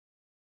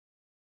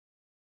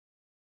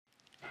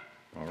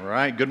All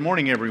right, good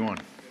morning, everyone.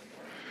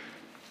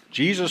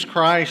 Jesus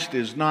Christ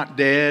is not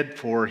dead,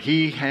 for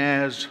he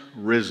has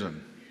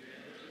risen.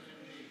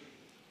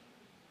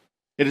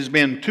 It has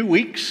been 2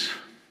 weeks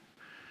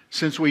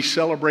since we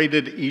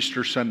celebrated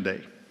Easter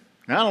Sunday.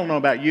 Now, I don't know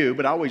about you,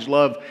 but I always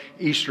love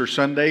Easter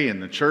Sunday in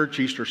the church.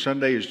 Easter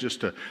Sunday is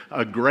just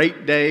a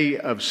great day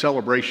of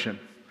celebration.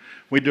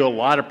 We do a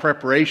lot of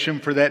preparation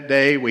for that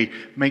day. We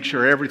make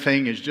sure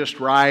everything is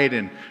just right.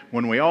 And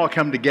when we all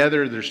come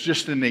together, there's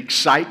just an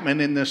excitement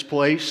in this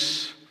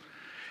place.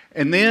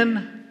 And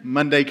then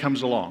Monday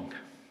comes along.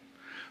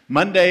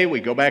 Monday, we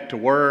go back to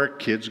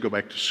work, kids go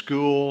back to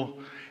school,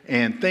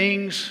 and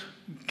things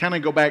kind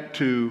of go back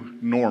to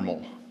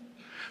normal.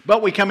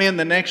 But we come in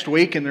the next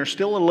week, and there's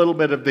still a little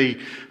bit of the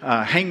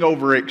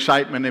hangover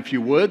excitement, if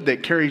you would,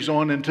 that carries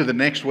on into the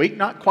next week.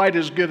 Not quite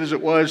as good as it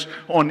was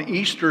on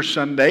Easter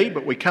Sunday,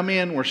 but we come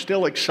in, we're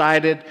still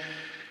excited,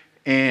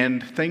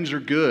 and things are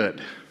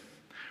good.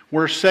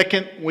 We're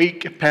second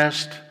week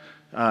past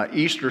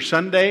Easter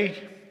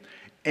Sunday,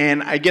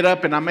 and I get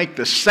up and I make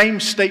the same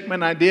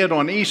statement I did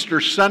on Easter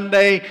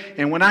Sunday.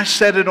 And when I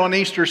said it on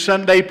Easter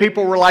Sunday,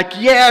 people were like,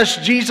 yes,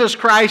 Jesus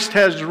Christ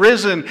has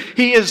risen.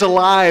 He is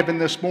alive.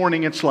 And this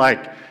morning it's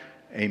like,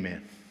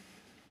 amen.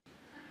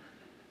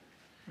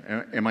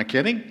 Am I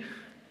kidding?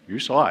 You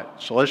saw it.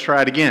 So let's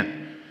try it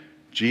again.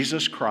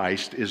 Jesus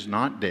Christ is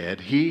not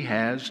dead. He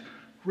has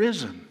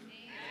risen.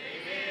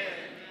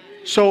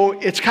 So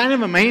it's kind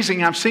of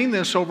amazing. I've seen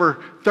this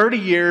over 30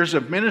 years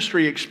of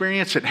ministry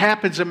experience. It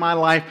happens in my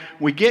life.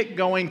 We get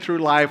going through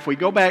life. We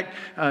go back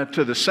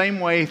to the same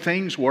way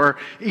things were.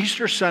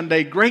 Easter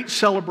Sunday, great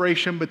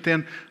celebration, but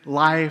then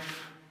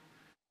life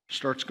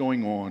starts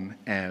going on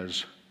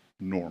as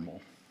normal.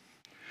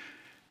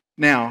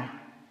 Now,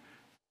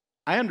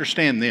 I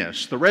understand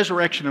this. The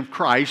resurrection of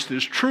Christ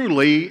is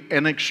truly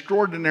an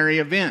extraordinary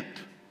event.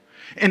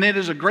 And it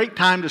is a great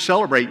time to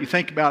celebrate. You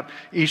think about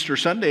Easter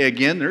Sunday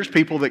again, there's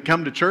people that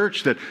come to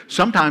church that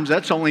sometimes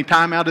that's the only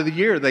time out of the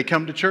year they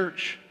come to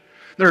church.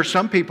 There are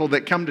some people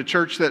that come to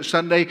church that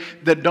Sunday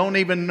that don't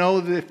even know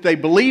if they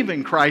believe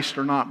in Christ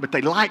or not, but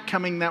they like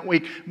coming that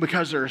week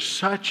because there's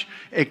such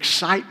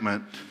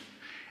excitement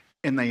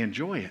and they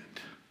enjoy it.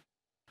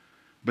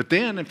 But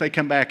then if they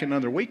come back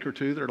another week or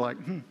two, they're like,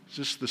 is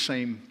this the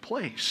same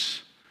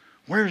place?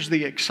 Where's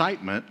the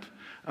excitement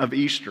of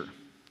Easter?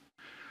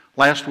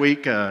 Last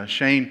week,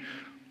 Shane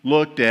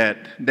looked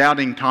at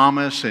doubting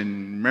Thomas,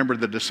 and remember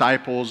the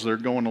disciples, they're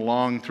going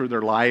along through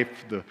their life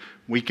the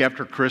week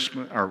after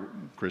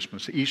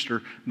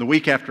Easter. The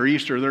week after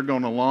Easter, they're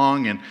going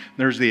along, and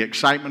there's the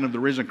excitement of the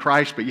risen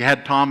Christ, but you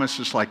had Thomas,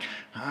 it's like,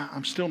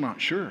 I'm still not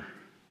sure.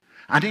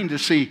 I need to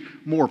see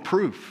more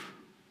proof.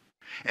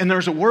 And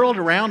there's a world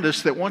around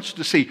us that wants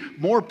to see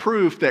more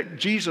proof that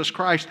Jesus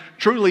Christ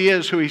truly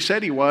is who He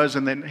said He was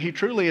and that He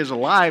truly is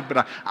alive.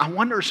 But I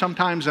wonder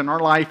sometimes in our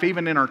life,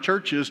 even in our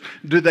churches,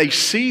 do they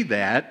see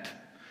that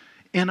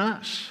in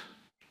us?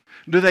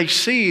 Do they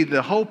see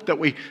the hope that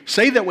we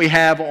say that we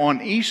have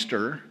on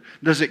Easter?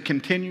 Does it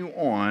continue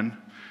on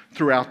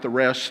throughout the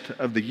rest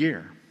of the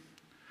year?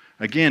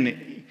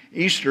 Again,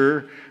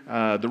 Easter,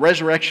 the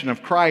resurrection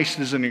of Christ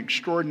is an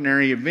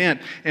extraordinary event.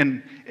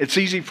 And it's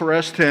easy for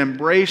us to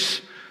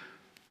embrace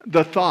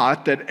the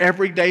thought that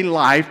everyday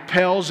life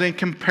pales in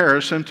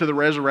comparison to the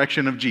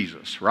resurrection of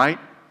Jesus, right?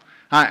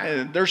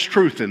 There's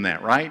truth in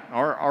that, right?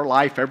 Our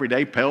life every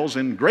day pales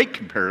in great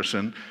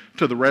comparison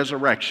to the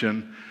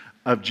resurrection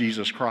of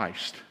Jesus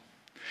Christ.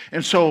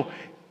 And so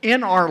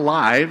in our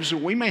lives,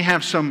 we may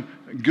have some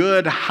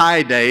good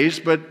high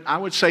days, but I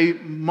would say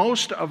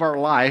most of our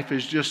life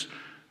is just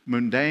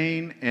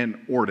mundane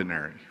and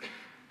ordinary.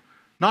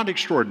 Not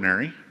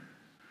extraordinary,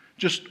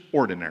 just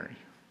ordinary.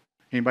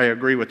 Anybody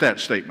agree with that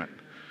statement?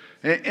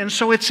 And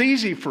so it's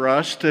easy for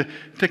us to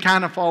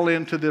kind of fall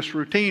into this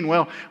routine.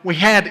 Well, we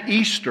had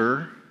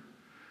Easter,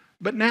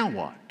 but now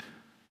what?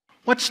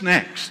 What's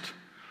next?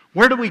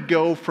 Where do we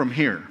go from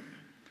here?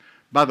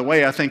 By the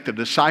way, I think the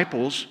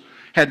disciples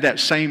had that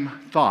same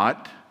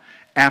thought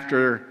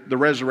after the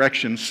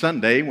resurrection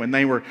Sunday when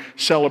they were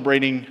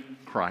celebrating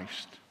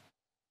Christ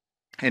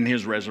and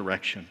His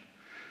resurrection.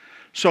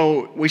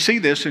 So we see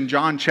this in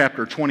John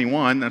chapter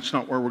 21. That's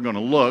not where we're going to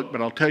look,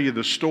 but I'll tell you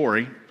the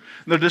story.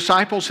 The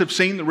disciples have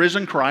seen the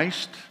risen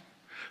Christ.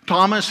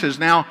 Thomas has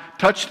now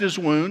touched His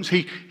wounds.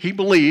 He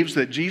believes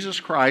that Jesus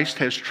Christ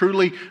has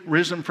truly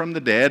risen from the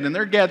dead, and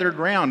they're gathered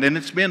around. And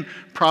it's been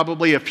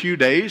probably a few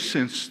days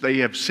since they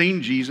have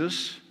seen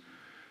Jesus.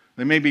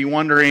 They may be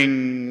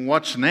wondering,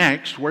 what's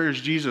next? Where's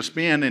Jesus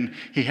been? And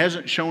He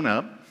hasn't shown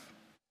up.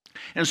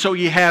 And so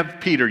you have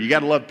Peter. You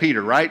got to love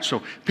Peter, right?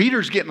 So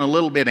Peter's getting a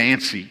little bit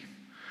antsy.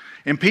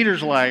 And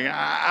Peter's like,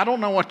 I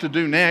don't know what to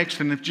do next.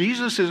 And if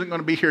Jesus isn't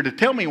going to be here to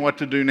tell me what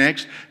to do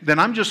next, then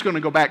I'm just going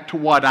to go back to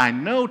what I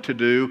know to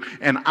do,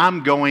 and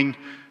I'm going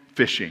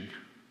fishing.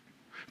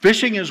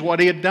 Fishing is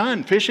what he had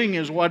done. Fishing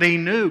is what he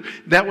knew.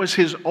 That was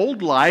his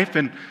old life,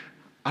 and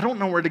I don't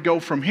know where to go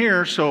from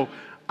here, so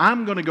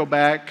I'm going to go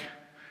back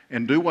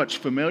and do what's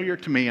familiar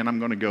to me, and I'm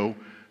going to go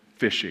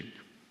fishing.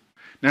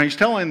 Now, he's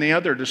telling the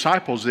other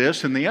disciples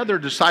this, and the other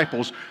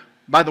disciples,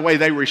 By the way,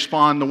 they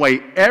respond the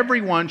way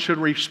everyone should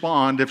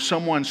respond if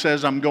someone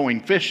says, I'm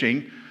going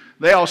fishing.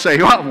 They all say,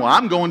 well,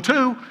 I'm going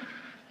too.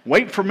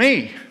 Wait for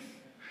me.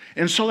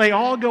 And so they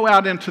all go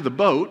out into the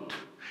boat,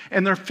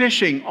 and they're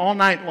fishing all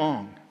night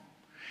long.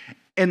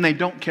 And they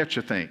don't catch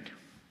a thing.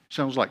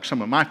 Sounds like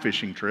some of my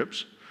fishing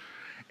trips.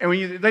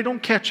 And they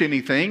don't catch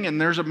anything,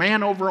 and there's a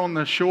man over on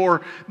the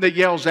shore that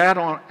yells out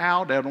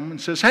at them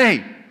and says,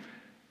 hey,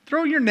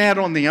 throw your net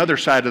on the other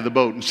side of the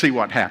boat and see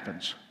what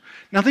happens.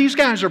 Now, these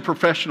guys are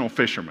professional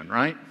fishermen,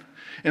 right?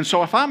 And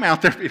so if I'm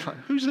out there, I'd be like,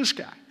 who's this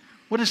guy?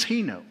 What does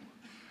he know?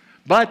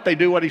 But they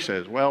do what he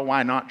says. Well,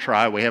 why not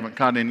try? We haven't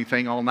caught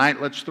anything all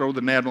night. Let's throw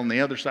the net on the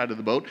other side of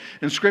the boat.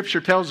 And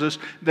Scripture tells us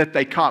that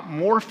they caught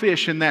more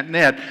fish in that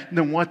net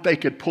than what they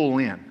could pull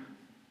in.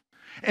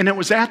 And it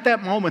was at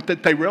that moment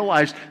that they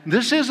realized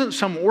this isn't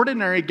some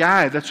ordinary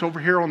guy that's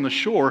over here on the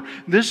shore.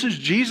 This is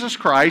Jesus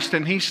Christ,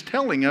 and he's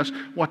telling us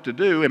what to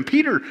do. And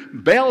Peter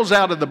bails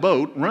out of the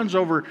boat, runs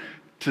over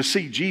to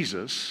see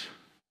Jesus.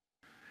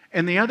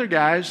 And the other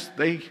guys,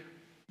 they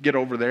get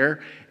over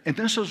there. And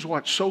this is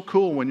what's so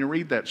cool when you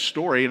read that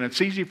story, and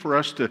it's easy for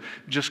us to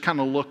just kind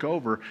of look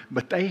over,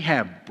 but they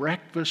have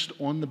breakfast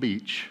on the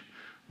beach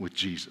with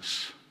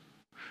Jesus.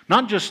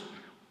 Not just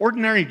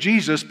ordinary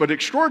Jesus, but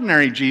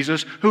extraordinary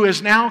Jesus, who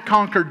has now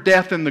conquered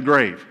death and the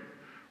grave,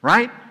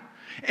 right?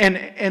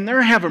 And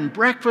they're having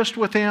breakfast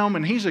with him,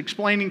 and he's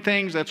explaining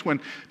things. That's when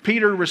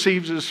Peter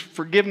receives his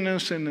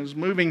forgiveness and is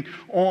moving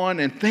on,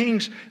 and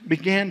things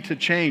began to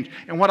change.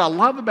 And what I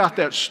love about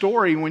that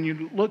story, when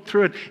you look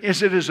through it,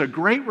 is it is a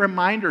great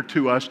reminder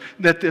to us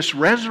that this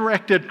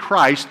resurrected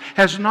Christ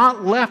has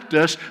not left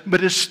us,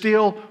 but is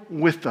still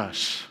with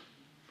us.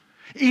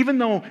 Even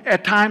though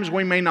at times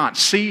we may not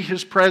see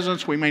his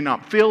presence, we may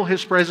not feel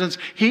his presence,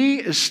 he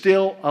is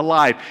still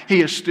alive.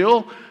 He is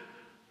still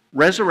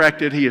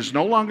resurrected. He is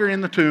no longer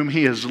in the tomb.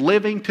 He is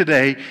living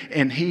today,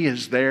 and he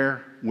is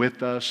there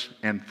with us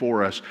and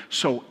for us.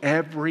 So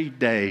every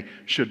day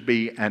should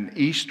be an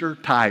Easter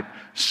type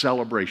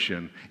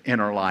celebration in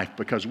our life,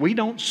 because we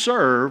don't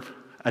serve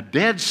a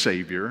dead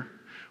Savior,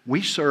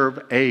 we serve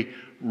a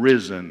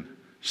risen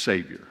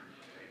Savior.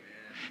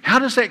 How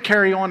does that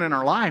carry on in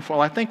our life?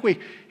 Well, I think we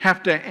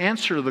have to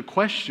answer the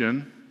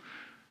question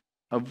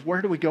of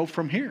where do we go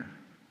from here?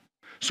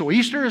 So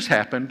Easter has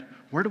happened.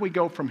 Where do we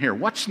go from here?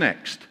 What's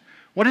next?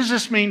 What does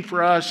this mean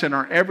for us in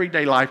our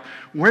everyday life?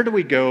 Where do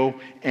we go,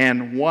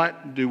 and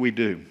what do we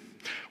do?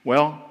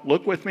 Well,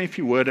 look with me, if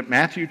you would, at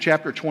Matthew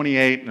chapter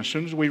 28. And as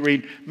soon as we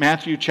read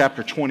Matthew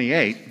chapter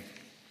 28,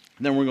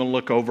 then we're going to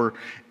look over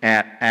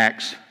at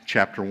Acts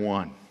chapter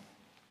 1.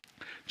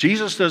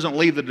 Jesus doesn't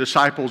leave the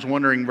disciples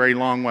wondering very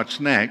long what's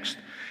next,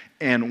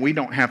 and we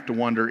don't have to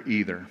wonder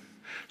either.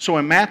 So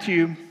in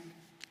Matthew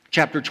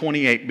chapter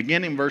 28,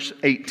 beginning verse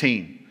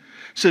 18,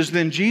 says,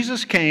 Then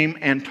Jesus came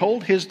and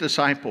told his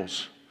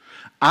disciples,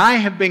 I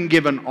have been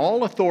given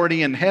all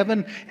authority in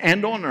heaven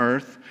and on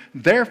earth.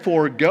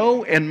 Therefore,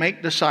 go and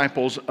make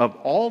disciples of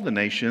all the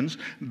nations,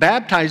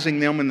 baptizing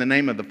them in the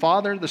name of the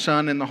Father, the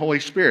Son, and the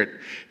Holy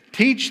Spirit.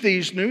 Teach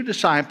these new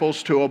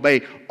disciples to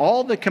obey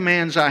all the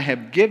commands I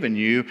have given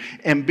you,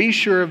 and be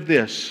sure of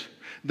this,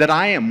 that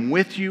I am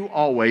with you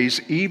always,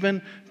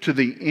 even to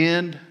the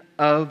end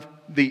of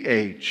the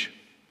age.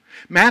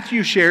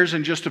 Matthew shares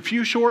in just a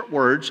few short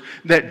words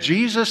that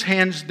Jesus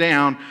hands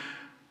down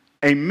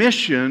a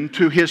mission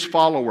to his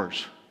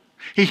followers.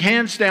 He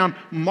hands down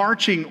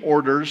marching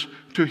orders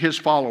to his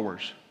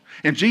followers.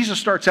 And Jesus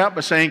starts out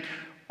by saying,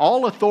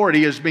 all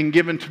authority has been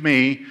given to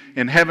me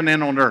in heaven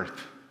and on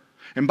earth.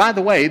 And by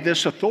the way,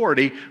 this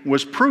authority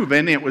was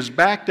proven, it was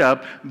backed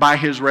up by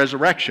his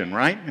resurrection,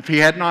 right? If he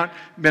had not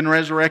been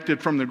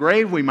resurrected from the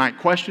grave, we might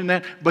question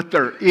that, but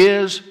there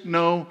is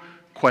no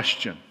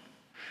question.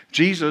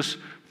 Jesus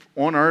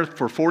on earth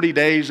for 40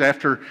 days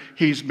after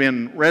he's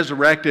been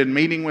resurrected,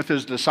 meeting with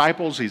his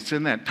disciples, he's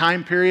in that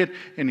time period,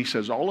 and he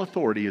says, all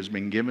authority has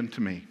been given to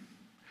me.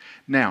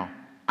 Now,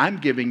 I'm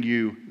giving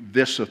you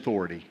this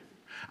authority.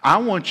 I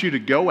want you to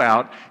go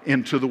out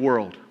into the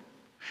world.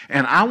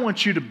 And I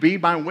want you to be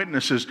my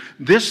witnesses.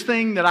 This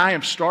thing that I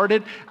have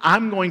started,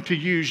 I'm going to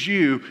use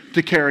you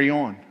to carry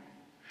on.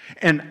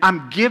 And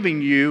I'm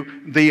giving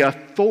you the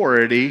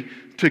authority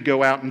to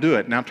go out and do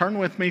it. Now turn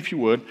with me, if you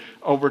would,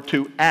 over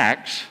to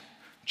Acts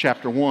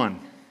chapter 1.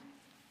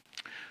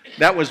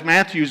 That was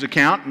Matthew's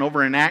account, and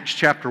over in Acts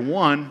chapter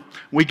 1,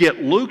 we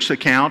get Luke's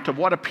account of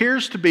what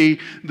appears to be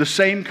the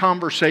same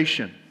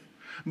conversation.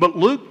 But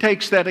Luke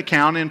takes that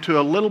account into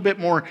a little bit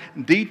more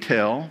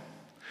detail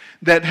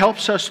that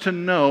helps us to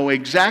know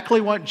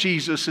exactly what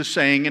Jesus is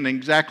saying and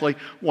exactly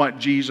what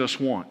Jesus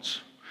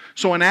wants.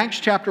 So in Acts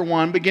chapter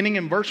 1, beginning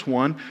in verse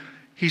 1,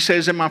 he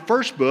says, In my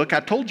first book, I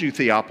told you,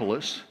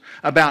 Theophilus,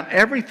 about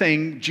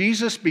everything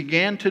Jesus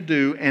began to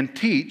do and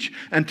teach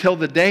until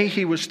the day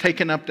he was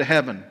taken up to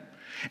heaven,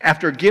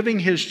 after giving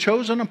his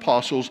chosen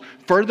apostles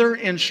further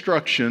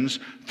instructions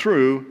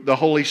through the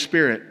Holy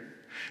Spirit.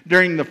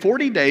 During the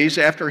 40 days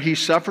after he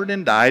suffered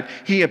and died,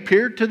 he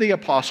appeared to the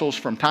apostles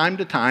from time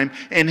to time,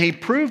 and he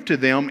proved to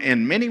them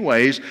in many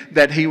ways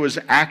that he was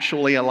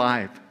actually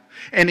alive.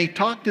 And he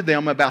talked to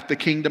them about the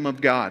kingdom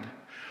of God.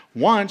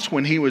 Once,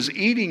 when he was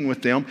eating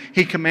with them,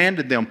 he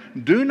commanded them,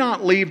 "Do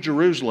not leave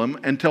Jerusalem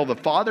until the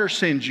Father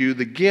sends you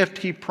the gift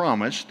he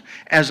promised.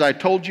 As I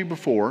told you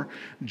before,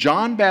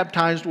 John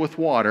baptized with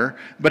water,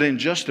 but in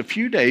just a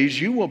few days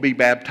you will be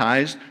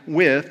baptized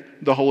with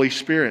the Holy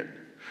Spirit."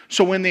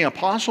 So when the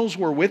apostles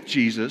were with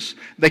Jesus,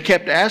 they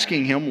kept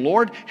asking him,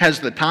 "Lord, has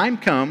the time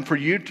come for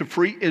you to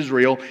free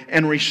Israel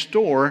and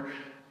restore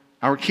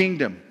our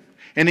kingdom?"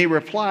 And he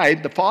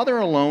replied, "The Father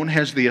alone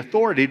has the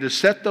authority to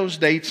set those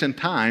dates and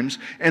times,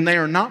 and they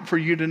are not for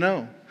you to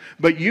know.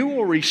 But you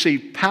will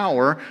receive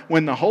power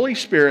when the Holy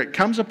Spirit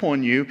comes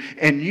upon you,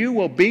 and you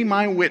will be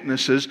my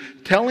witnesses,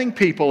 telling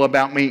people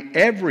about me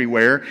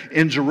everywhere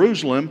in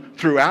Jerusalem,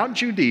 throughout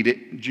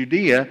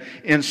Judea,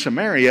 in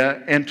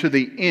Samaria, and to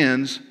the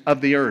ends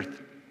of the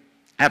earth."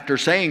 After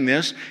saying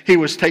this, he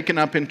was taken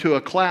up into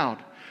a cloud,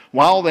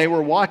 while they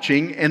were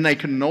watching, and they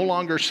could no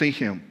longer see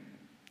him.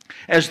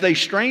 As they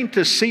strained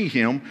to see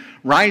him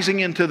rising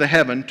into the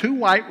heaven, two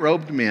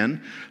white-robed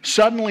men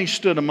suddenly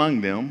stood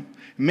among them.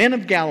 "Men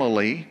of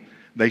Galilee,"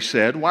 they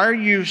said, "why are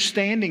you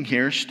standing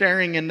here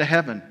staring into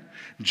heaven?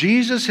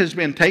 Jesus has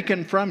been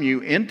taken from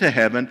you into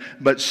heaven,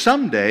 but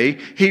someday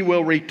he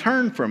will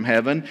return from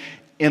heaven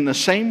in the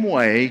same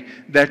way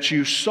that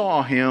you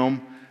saw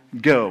him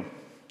go."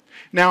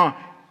 Now,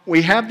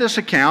 we have this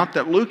account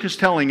that Luke is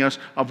telling us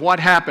of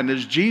what happened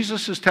as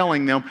Jesus is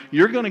telling them,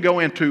 "You're going to go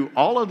into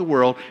all of the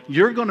world.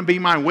 You're going to be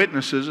my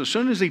witnesses." As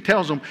soon as he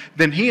tells them,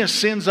 then he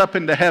ascends up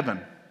into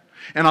heaven.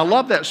 And I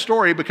love that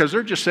story because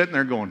they're just sitting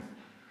there going,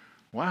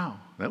 "Wow,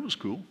 that was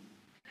cool."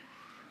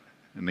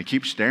 And they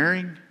keep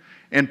staring.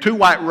 And two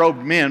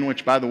white-robed men,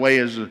 which by the way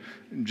is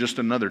just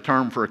another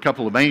term for a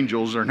couple of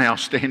angels, are now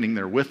standing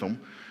there with them,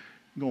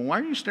 going, "Why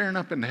are you staring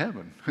up into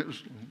heaven?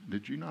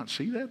 Did you not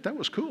see that? That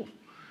was cool."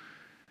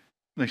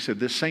 They said,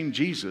 "This same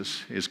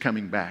Jesus is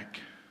coming back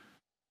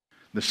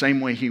the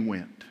same way he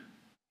went."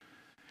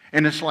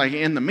 And it's like,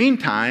 in the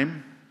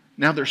meantime,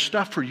 now there's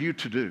stuff for you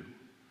to do.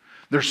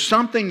 There's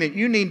something that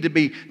you need to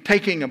be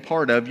taking a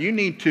part of. You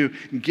need to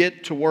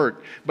get to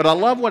work. But I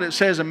love what it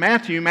says in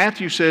Matthew.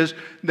 Matthew says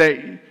that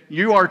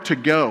you are to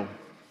go.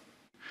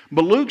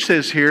 But Luke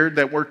says here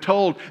that we're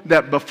told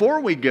that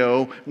before we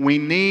go, we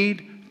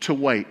need to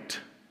wait.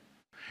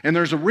 And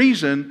there's a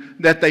reason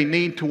that they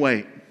need to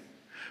wait.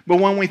 But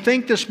when we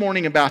think this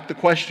morning about the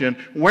question,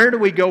 where do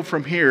we go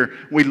from here?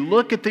 We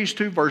look at these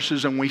two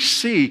verses and we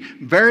see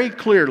very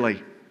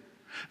clearly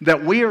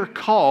that we are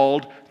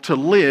called to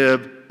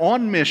live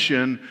on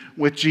mission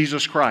with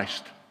Jesus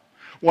Christ.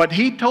 What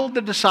he told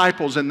the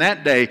disciples in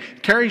that day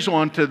carries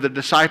on to the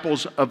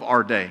disciples of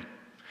our day.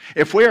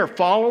 If we are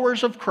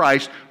followers of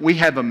Christ, we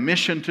have a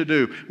mission to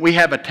do. We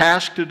have a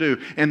task to do,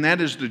 and that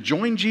is to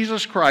join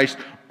Jesus Christ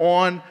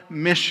on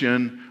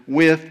mission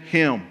with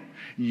him.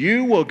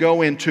 You will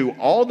go into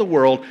all the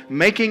world,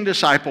 making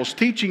disciples,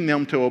 teaching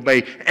them to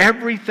obey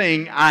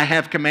everything I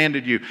have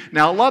commanded you.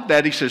 Now, I love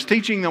that. He says,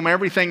 teaching them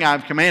everything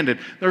I've commanded.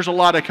 There's a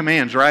lot of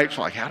commands, right? It's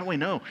like, how do we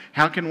know?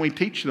 How can we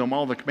teach them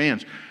all the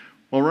commands?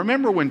 Well,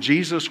 remember when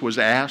Jesus was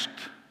asked,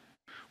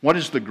 what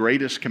is the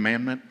greatest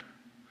commandment?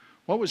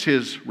 What was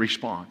his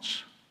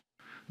response?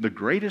 The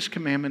greatest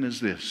commandment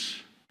is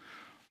this: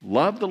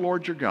 love the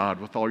Lord your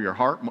God with all your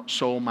heart,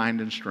 soul,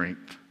 mind, and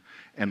strength,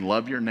 and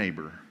love your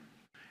neighbor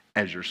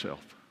as yourself.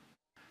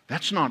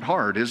 That's not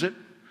hard, is it?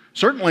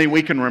 Certainly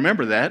we can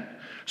remember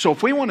that. So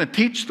if we want to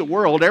teach the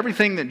world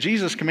everything that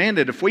Jesus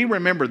commanded, if we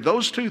remember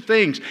those two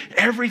things,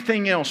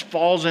 everything else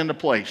falls into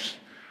place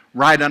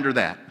right under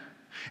that.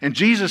 And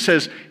Jesus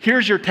says,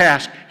 here's your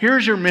task,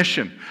 here's your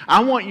mission.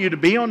 I want you to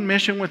be on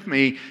mission with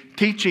me,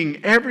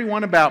 teaching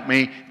everyone about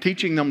me,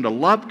 teaching them to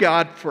love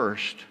God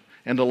first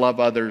and to love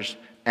others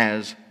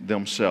as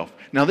themselves.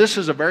 Now, this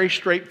is a very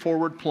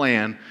straightforward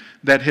plan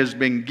that has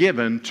been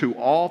given to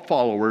all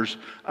followers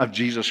of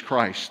Jesus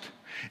Christ.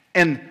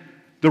 And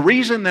the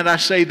reason that I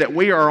say that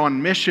we are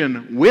on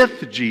mission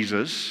with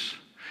Jesus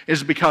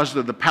is because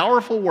of the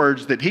powerful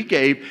words that he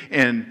gave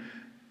in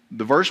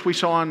the verse we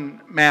saw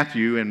in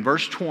Matthew in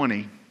verse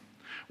 20,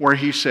 where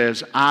he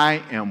says,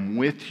 I am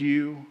with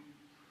you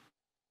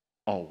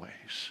always.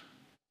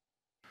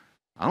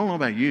 I don't know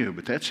about you,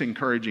 but that's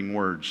encouraging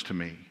words to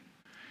me.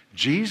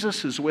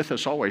 Jesus is with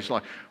us always.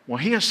 Like, well,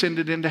 he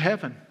ascended into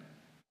heaven.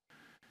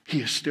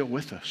 He is still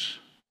with us.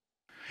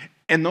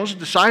 And those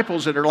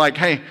disciples that are like,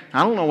 hey,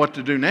 I don't know what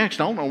to do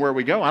next. I don't know where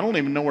we go. I don't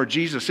even know where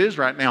Jesus is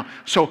right now.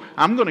 So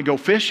I'm going to go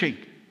fishing.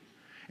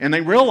 And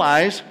they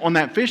realize on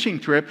that fishing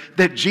trip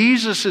that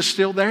Jesus is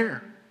still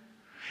there.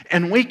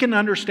 And we can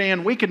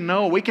understand, we can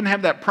know, we can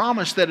have that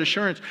promise, that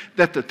assurance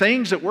that the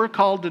things that we're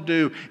called to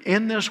do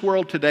in this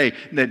world today,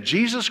 that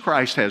Jesus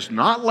Christ has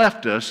not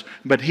left us,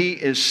 but he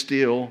is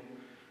still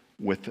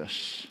with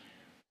us,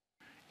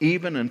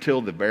 even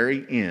until the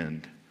very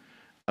end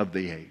of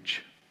the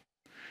age.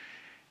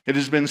 It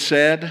has been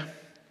said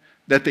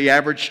that the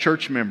average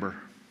church member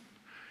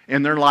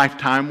in their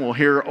lifetime will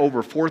hear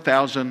over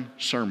 4,000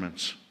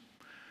 sermons.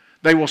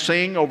 They will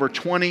sing over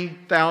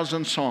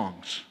 20,000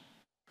 songs,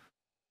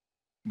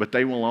 but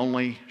they will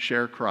only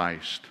share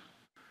Christ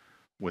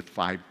with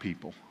 5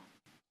 people.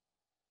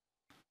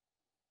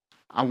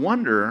 I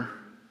wonder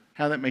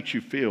how that makes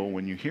you feel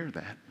when you hear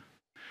that.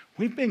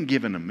 We've been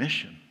given a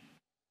mission.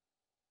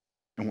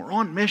 And we're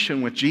on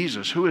mission with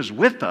Jesus, who is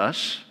with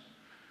us.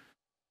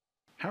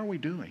 How are we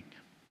doing?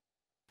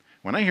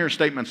 When I hear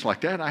statements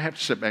like that, I have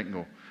to sit back and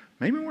go,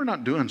 maybe we're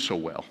not doing so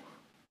well.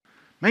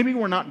 Maybe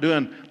we're not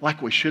doing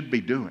like we should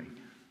be doing.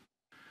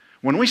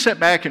 When we sit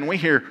back and we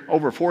hear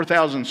over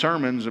 4,000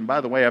 sermons, and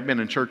by the way, I've been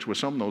in church with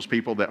some of those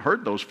people that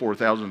heard those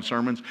 4,000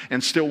 sermons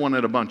and still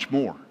wanted a bunch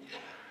more.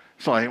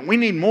 It's like, we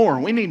need more,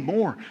 we need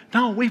more.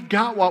 No, we've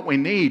got what we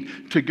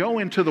need to go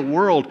into the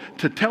world,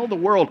 to tell the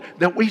world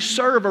that we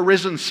serve a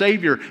risen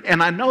Savior.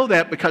 And I know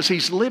that because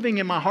He's living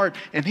in my heart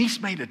and He's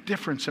made a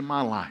difference in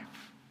my life.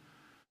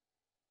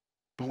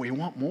 But we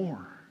want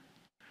more.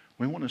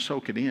 We want to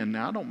soak it in.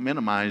 Now, I don't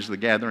minimize the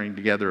gathering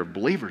together of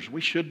believers.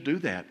 We should do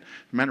that.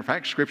 As a matter of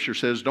fact, Scripture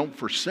says don't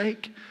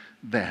forsake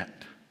that.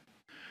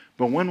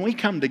 But when we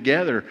come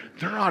together,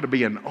 there ought to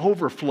be an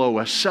overflow,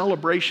 a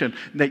celebration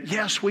that,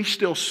 yes, we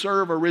still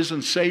serve a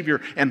risen Savior.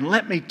 And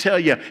let me tell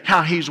you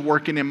how He's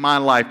working in my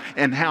life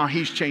and how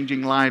He's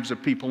changing lives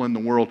of people in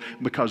the world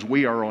because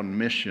we are on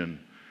mission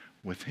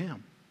with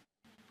Him.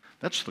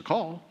 That's the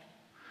call.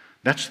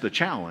 That's the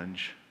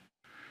challenge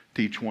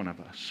to each one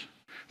of us.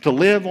 To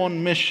live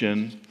on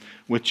mission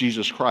with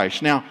Jesus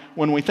Christ. Now,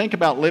 when we think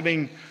about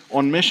living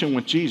on mission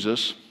with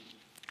Jesus,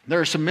 there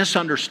are some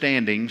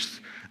misunderstandings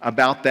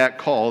about that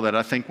call that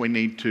I think we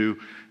need to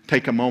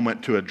take a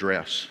moment to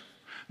address.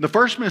 The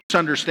first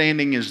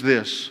misunderstanding is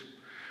this.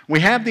 We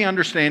have the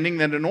understanding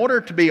that in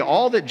order to be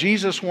all that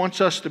Jesus wants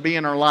us to be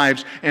in our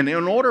lives, and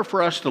in order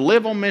for us to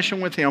live on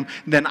mission with Him,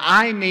 then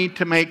I need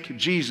to make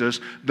Jesus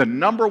the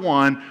number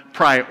one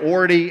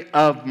priority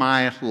of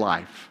my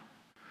life.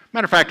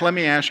 Matter of fact, let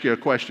me ask you a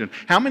question.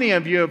 How many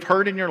of you have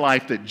heard in your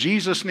life that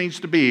Jesus needs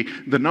to be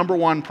the number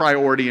one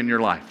priority in your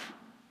life?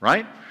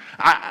 Right?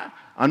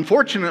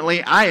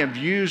 Unfortunately, I have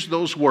used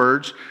those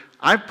words.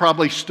 I've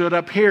probably stood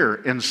up here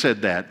and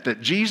said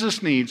that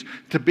Jesus needs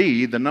to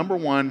be the number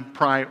one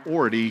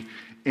priority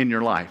in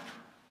your life.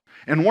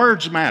 And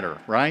words matter,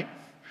 right?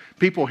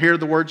 People hear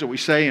the words that we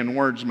say and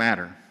words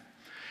matter.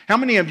 How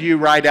many of you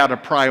write out a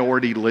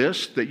priority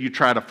list that you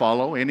try to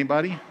follow?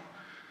 Anybody?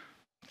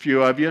 A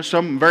few of you.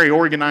 Some very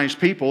organized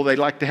people, they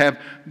like to have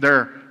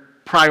their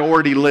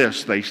priority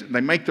list. They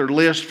make their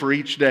list for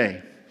each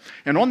day.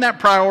 And on that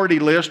priority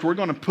list, we're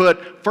going to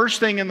put first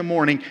thing in the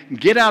morning,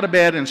 get out of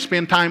bed and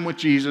spend time with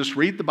Jesus,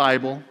 read the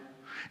Bible,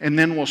 and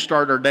then we'll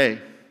start our day.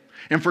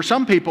 And for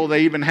some people,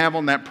 they even have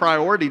on that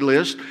priority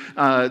list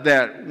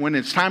that when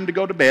it's time to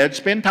go to bed,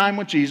 spend time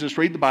with Jesus,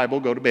 read the Bible,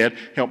 go to bed,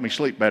 help me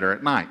sleep better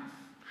at night.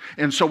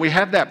 And so we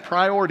have that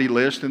priority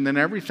list, and then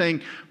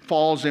everything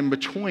falls in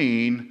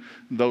between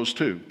those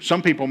two.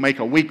 Some people make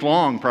a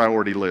week-long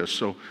priority list.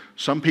 So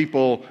some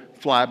people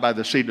fly by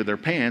the seat of their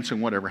pants,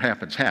 and whatever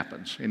happens,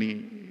 happens.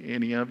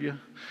 Any of you?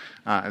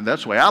 And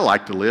that's the way I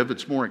like to live.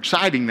 It's more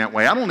exciting that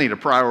way. I don't need a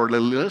priority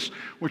list.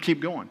 We'll keep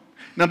going.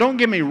 Now, don't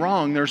get me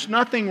wrong. There's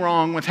nothing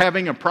wrong with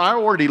having a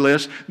priority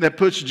list that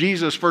puts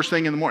Jesus first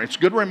thing in the morning. It's a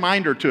good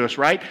reminder to us,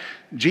 right?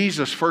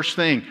 Jesus first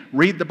thing.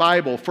 Read the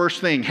Bible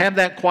first thing. Have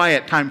that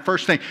quiet time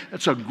first thing.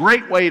 That's a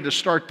great way to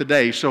start the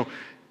day. So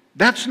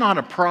that's not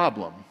a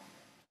problem.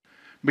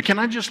 But can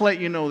I just let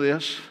you know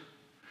this?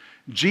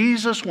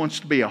 Jesus wants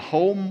to be a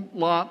whole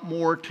lot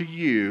more to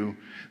you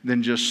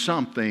than just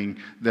something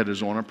that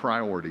is on a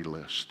priority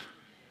list.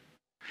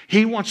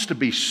 He wants to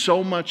be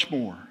so much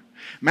more.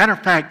 Matter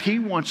of fact, He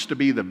wants to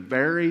be the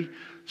very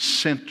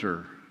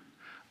center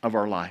of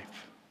our life.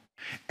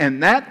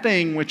 And that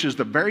thing which is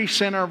the very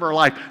center of our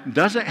life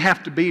doesn't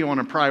have to be on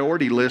a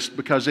priority list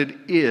because it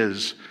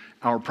is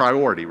our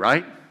priority,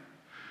 right?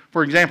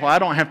 For example, I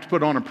don't have to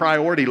put on a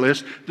priority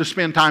list to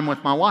spend time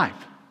with my wife.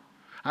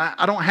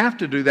 I don't have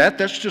to do that.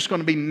 That's just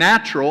going to be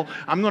natural.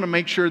 I'm going to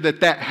make sure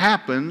that that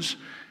happens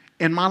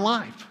in my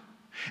life.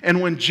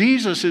 And when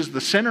Jesus is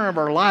the center of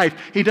our life,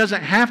 He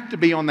doesn't have to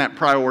be on that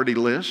priority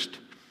list.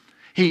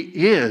 He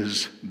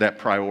is that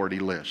priority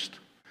list.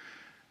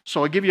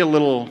 So I'll give you a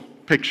little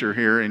picture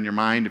here in your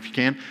mind if you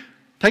can.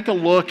 Take a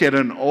look at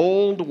an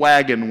old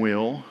wagon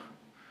wheel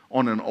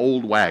on an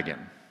old wagon.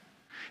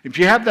 If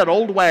you have that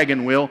old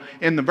wagon wheel,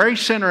 in the very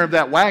center of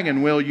that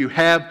wagon wheel you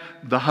have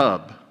the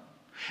hub.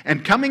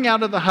 And coming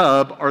out of the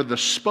hub are the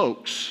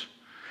spokes.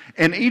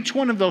 And each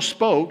one of those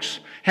spokes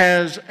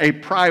has a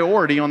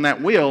priority on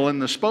that wheel,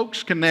 and the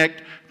spokes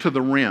connect to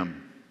the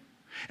rim.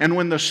 And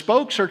when the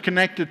spokes are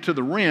connected to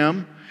the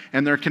rim,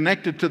 and they're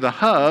connected to the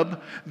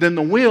hub, then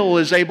the wheel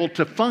is able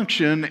to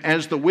function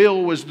as the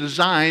wheel was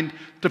designed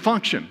to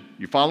function.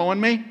 You following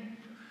me?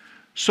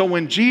 So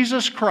when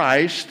Jesus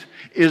Christ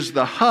is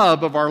the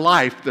hub of our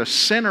life, the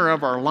center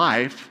of our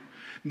life,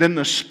 then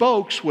the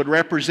spokes would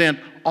represent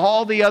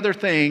all the other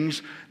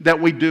things that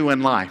we do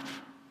in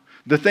life.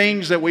 The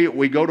things that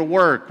we go to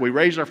work, we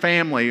raise our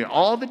family,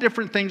 all the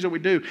different things that we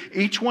do.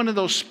 Each one of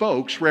those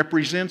spokes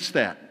represents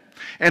that.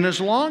 And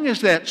as long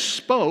as that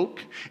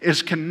spoke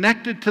is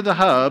connected to the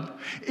hub,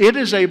 it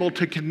is able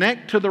to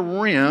connect to the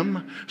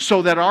rim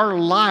so that our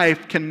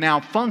life can now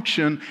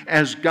function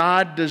as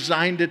God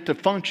designed it to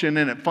function,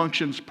 and it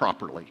functions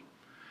properly.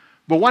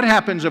 But what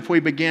happens if we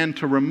begin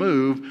to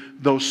remove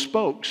those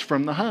spokes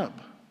from the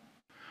hub?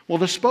 Well,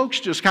 the spokes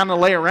just kind of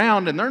lay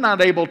around and they're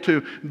not able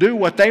to do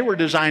what they were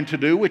designed to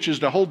do, which is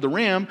to hold the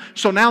rim.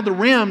 So now the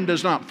rim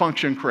does not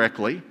function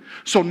correctly.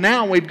 So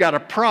now we've got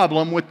a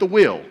problem with the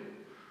wheel.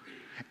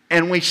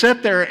 And we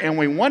sit there and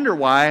we wonder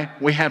why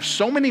we have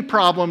so many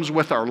problems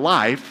with our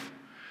life,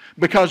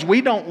 because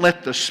we don't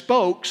let the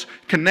spokes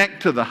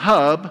connect to the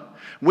hub.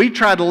 We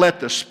try to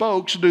let the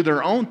spokes do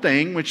their own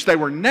thing, which they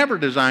were never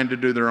designed to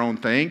do their own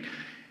thing,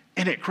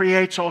 and it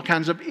creates all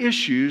kinds of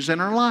issues in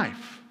our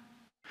life.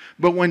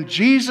 But when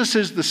Jesus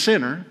is the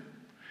center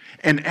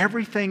and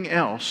everything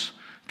else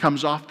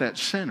comes off that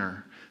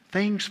center,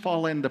 things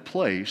fall into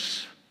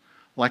place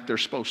like they're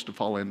supposed to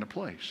fall into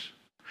place.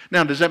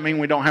 Now, does that mean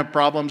we don't have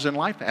problems in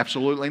life?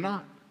 Absolutely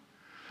not.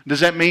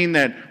 Does that mean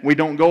that we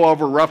don't go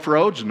over rough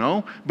roads?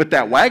 No. But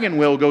that wagon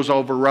wheel goes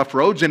over rough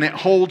roads and it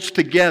holds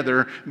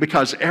together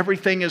because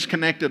everything is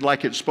connected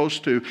like it's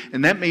supposed to.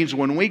 And that means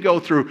when we go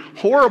through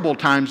horrible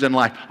times in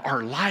life,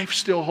 our life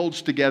still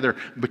holds together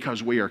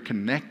because we are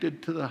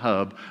connected to the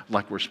hub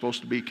like we're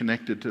supposed to be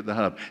connected to the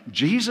hub.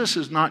 Jesus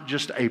is not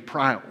just a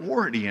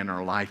priority in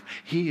our life.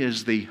 He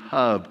is the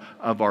hub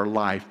of our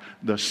life,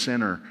 the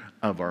center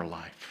of our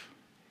life.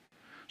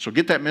 So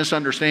get that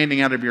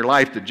misunderstanding out of your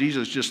life that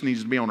Jesus just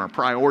needs to be on our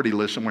priority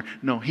list somewhere.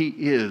 No, He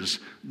is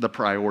the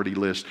priority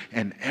list,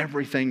 and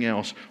everything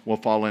else will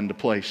fall into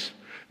place.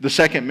 The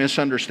second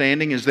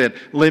misunderstanding is that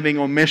living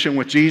on mission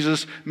with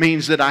Jesus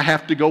means that I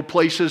have to go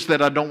places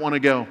that I don't want to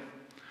go.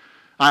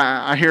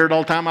 I hear it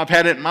all the time. I've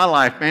had it in my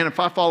life. Man,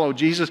 if I follow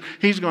Jesus,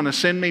 He's going to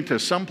send me to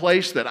some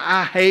place that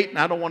I hate and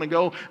I don't want to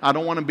go. I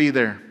don't want to be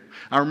there.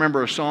 I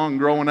remember a song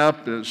growing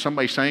up,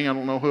 somebody sang, I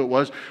don't know who it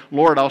was,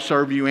 Lord, I'll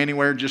serve you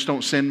anywhere, just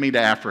don't send me to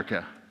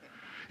Africa.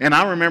 And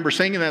I remember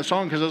singing that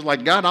song because I was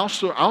like, God,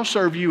 I'll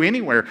serve you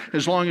anywhere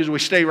as long as we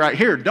stay right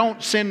here.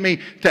 Don't send me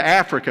to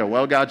Africa.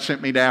 Well, God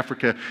sent me to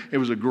Africa. It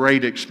was a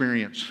great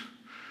experience.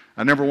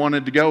 I never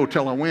wanted to go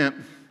till I went,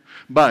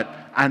 but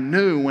I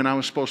knew when I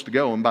was supposed to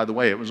go. And by the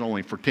way, it was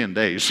only for 10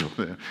 days, so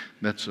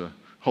that's a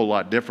whole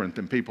lot different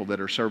than people that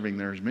are serving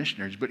there as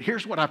missionaries. But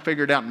here's what I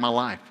figured out in my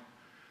life.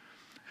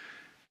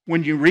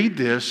 When you read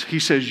this, He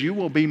says, you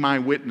will be my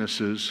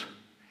witnesses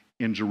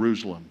in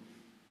Jerusalem,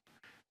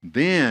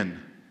 then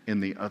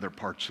in the other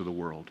parts of the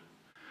world.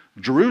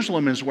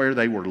 Jerusalem is where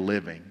they were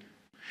living.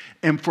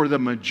 And for the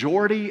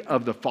majority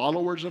of the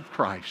followers of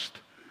Christ,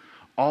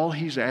 all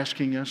He's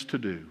asking us to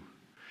do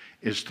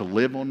is to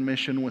live on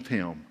mission with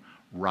Him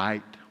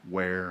right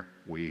where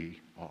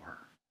we are.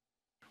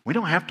 We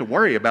don't have to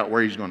worry about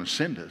where He's going to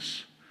send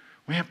us.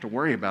 We have to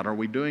worry about, are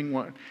we doing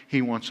what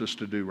He wants us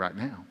to do right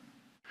now?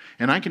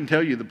 And I can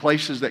tell you the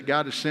places that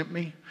God has sent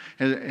me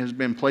has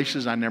been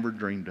places I never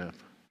dreamed of.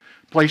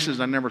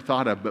 Places I never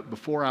thought of. But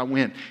before I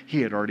went,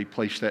 He had already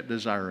placed that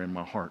desire in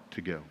my heart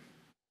to go.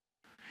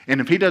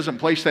 And if He doesn't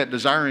place that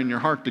desire in your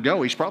heart to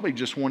go, He's probably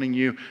just wanting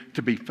you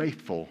to be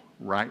faithful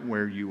right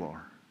where you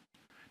are.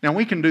 Now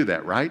we can do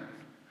that, right?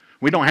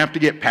 We don't have to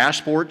get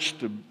passports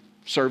to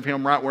serve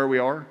Him right where we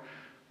are.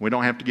 We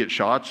don't have to get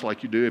shots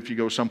like you do if you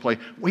go someplace.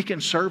 We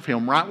can serve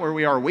Him right where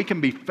we are. We can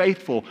be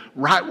faithful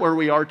right where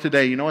we are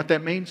today. You know what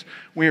that means?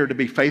 We are to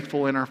be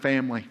faithful in our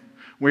family.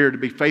 We are to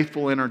be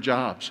faithful in our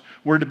jobs.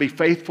 We're to be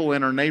faithful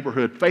in our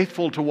neighborhood.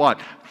 Faithful to what?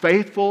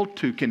 Faithful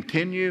to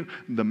continue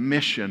the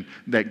mission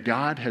that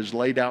God has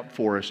laid out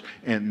for us,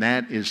 and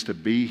that is to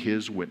be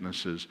His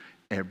witnesses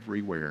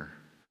everywhere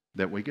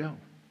that we go.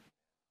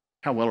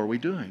 How well are we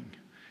doing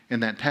in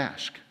that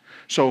task?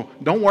 So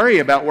don't worry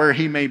about where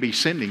He may be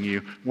sending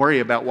you. Worry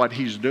about what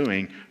He's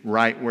doing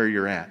right where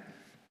you're at.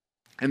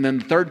 And then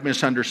the third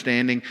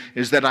misunderstanding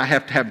is that I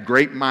have to have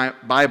great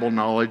Bible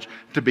knowledge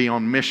to be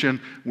on mission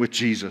with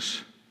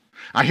Jesus.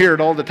 I hear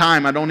it all the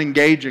time. I don't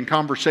engage in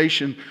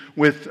conversation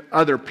with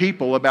other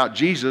people about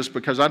Jesus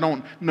because I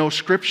don't know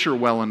Scripture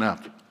well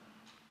enough.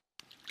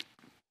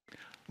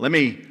 Let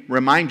me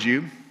remind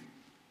you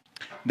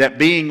that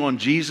being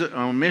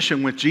on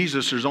mission with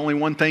Jesus, there's only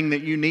one thing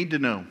that you need to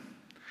know.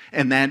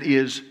 And that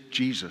is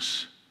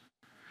Jesus.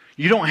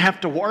 You don't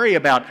have to worry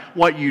about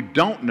what you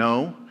don't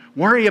know.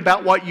 Worry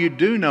about what you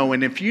do know.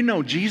 And if you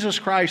know Jesus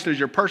Christ as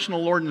your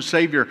personal Lord and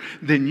Savior,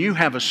 then you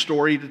have a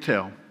story to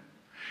tell.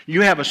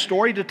 You have a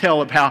story to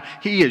tell of how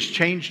He has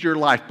changed your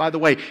life. By the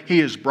way, He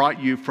has brought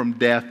you from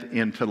death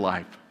into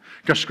life.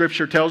 Because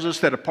Scripture tells us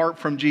that apart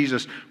from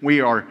Jesus,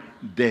 we are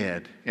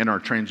dead in our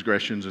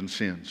transgressions and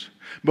sins.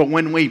 But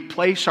when we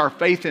place our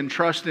faith and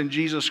trust in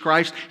Jesus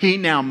Christ, He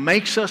now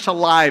makes us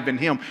alive in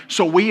Him.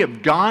 So we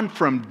have gone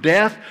from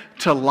death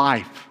to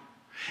life.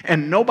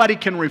 And nobody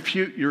can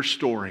refute your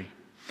story.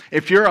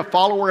 If you're a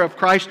follower of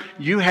Christ,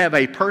 you have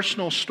a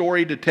personal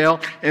story to tell,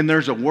 and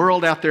there's a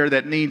world out there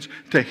that needs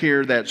to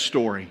hear that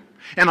story.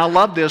 And I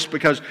love this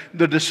because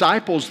the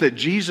disciples that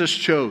Jesus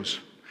chose,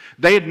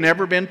 they had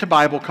never been to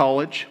Bible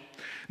college.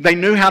 They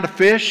knew how to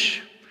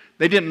fish.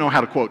 They didn't know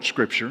how to quote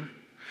Scripture.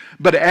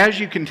 But as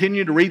you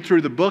continue to read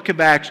through the book of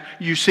Acts,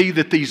 you see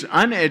that these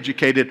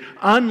uneducated,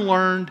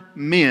 unlearned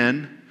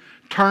men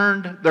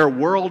turned their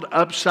world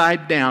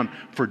upside down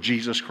for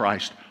Jesus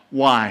Christ.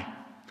 Why?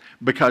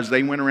 Because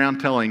they went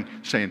around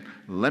saying,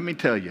 let me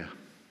tell you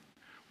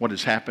what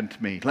has happened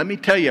to me. Let me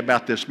tell you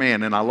about this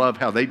man. And I love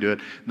how they do it.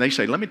 They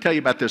say, let me tell you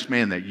about this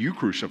man that you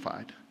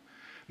crucified.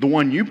 The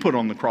one you put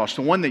on the cross.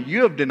 The one that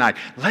you have denied.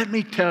 Let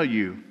me tell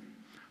you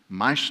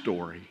my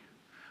story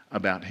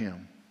about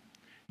him.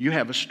 You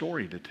have a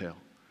story to tell.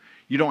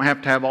 You don't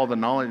have to have all the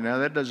knowledge. Now,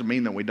 that doesn't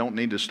mean that we don't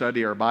need to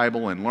study our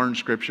Bible and learn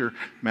Scripture.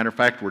 Matter of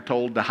fact, we're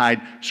told to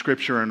hide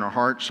Scripture in our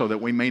hearts so that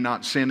we may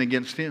not sin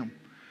against Him.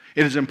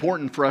 It is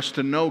important for us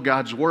to know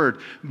God's Word,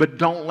 but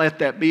don't let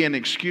that be an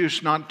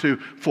excuse not to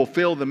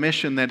fulfill the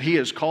mission that He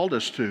has called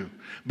us to,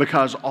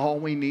 because all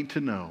we need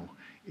to know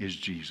is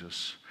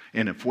Jesus.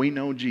 And if we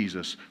know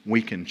Jesus,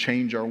 we can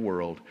change our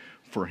world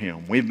for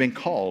Him. We've been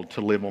called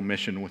to live on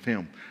mission with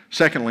Him.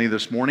 Secondly,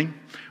 this morning,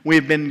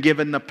 we've been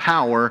given the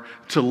power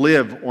to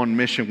live on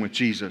mission with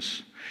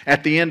Jesus.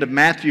 At the end of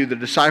Matthew, the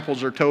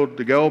disciples are told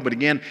to go, but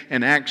again,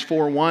 in Acts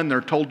 4:1,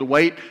 they're told to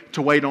wait.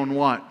 To wait on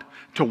what?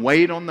 To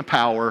wait on the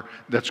power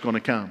that's going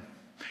to come.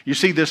 You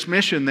see, this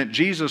mission that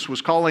Jesus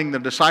was calling the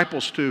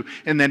disciples to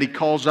and that He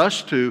calls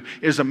us to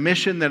is a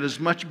mission that is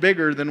much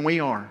bigger than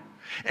we are.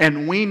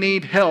 And we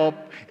need help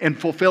in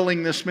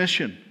fulfilling this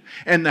mission.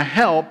 And the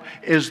help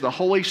is the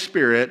Holy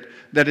Spirit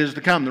that is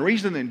to come. The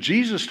reason that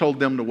Jesus told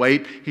them to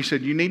wait, He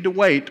said, you need to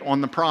wait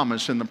on the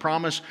promise. And the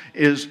promise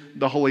is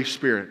the Holy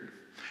Spirit.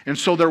 And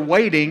so they're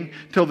waiting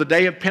till the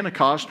day of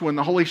Pentecost when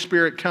the Holy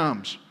Spirit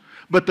comes.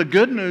 But the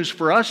good news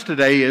for us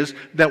today is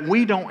that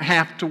we don't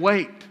have to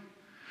wait.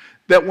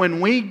 That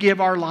when we give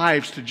our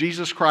lives to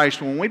Jesus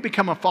Christ, when we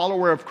become a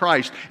follower of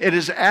Christ, it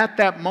is at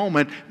that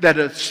moment that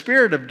the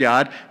Spirit of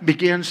God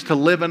begins to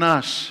live in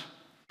us.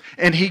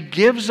 And He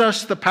gives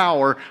us the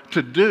power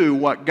to do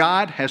what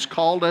God has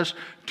called us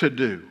to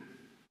do.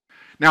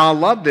 Now, I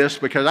love this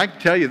because I can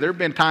tell you there have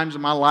been times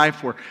in my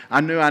life where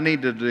I knew I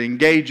needed to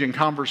engage in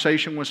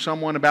conversation with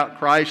someone about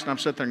Christ, and I'm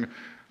sitting there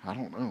and I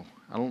don't know.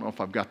 I don't know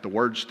if I've got the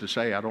words to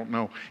say. I don't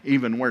know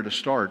even where to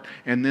start.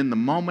 And then the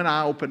moment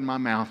I open my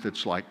mouth,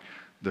 it's like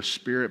the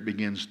Spirit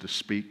begins to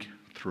speak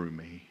through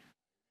me.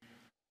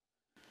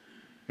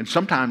 And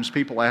sometimes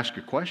people ask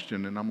a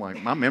question, and I'm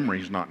like, my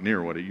memory's not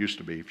near what it used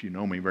to be. If you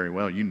know me very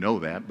well, you know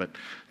that. But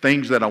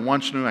things that I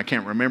once knew, I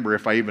can't remember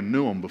if I even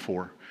knew them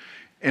before.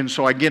 And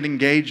so I get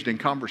engaged in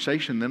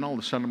conversation, then all of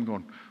a sudden I'm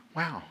going,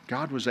 wow,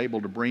 God was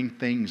able to bring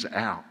things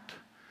out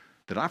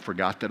that I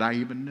forgot that I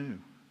even knew.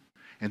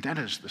 And that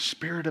is the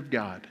Spirit of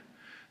God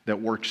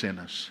that works in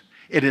us.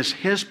 It is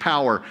His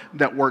power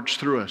that works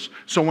through us.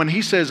 So when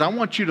He says, I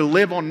want you to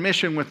live on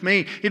mission with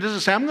me, He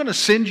doesn't say, I'm going to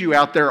send you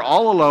out there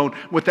all alone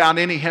without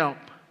any help.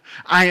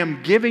 I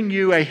am giving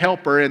you a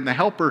helper, and the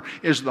helper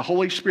is the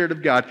Holy Spirit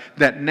of God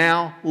that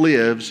now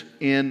lives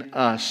in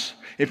us.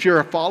 If you're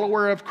a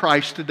follower of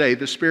Christ today,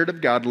 the Spirit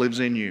of God lives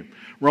in you.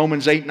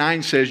 Romans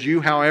 8:9 says,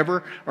 you,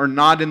 however, are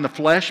not in the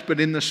flesh, but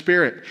in the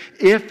Spirit.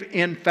 If,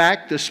 in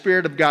fact, the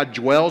Spirit of God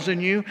dwells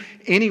in you,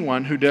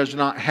 anyone who does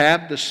not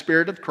have the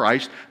Spirit of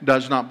Christ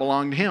does not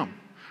belong to Him.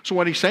 So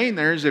what he's saying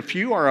there is if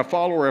you are a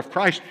follower of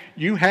Christ,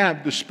 you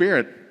have the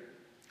Spirit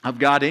of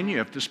God in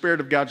you. If the Spirit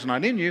of God's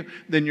not in you,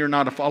 then you're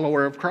not a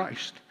follower of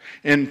Christ.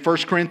 In 1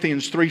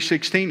 Corinthians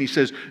 3:16, he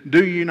says,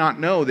 do you not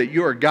know that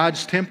you are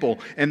God's temple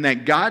and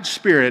that God's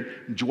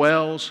Spirit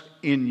dwells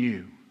in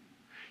you?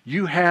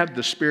 You have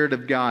the Spirit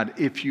of God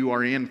if you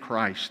are in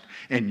Christ,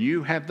 and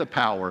you have the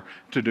power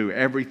to do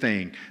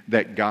everything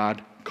that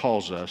God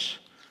calls us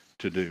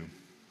to do.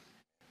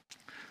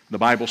 The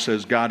Bible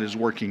says God is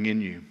working in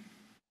you,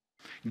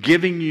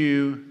 giving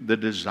you the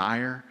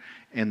desire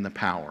and the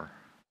power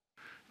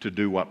to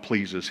do what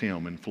pleases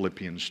Him in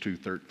Philippians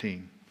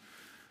 2:13.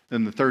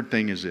 Then the third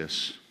thing is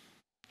this.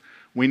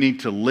 We need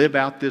to live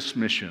out this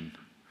mission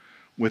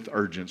with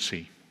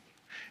urgency.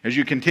 As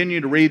you continue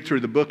to read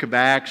through the book of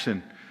Acts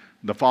and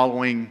the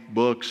following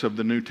books of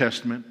the New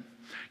Testament,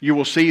 you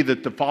will see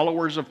that the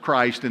followers of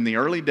Christ in the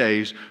early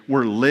days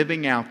were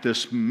living out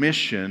this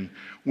mission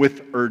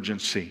with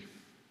urgency.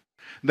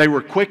 They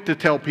were quick to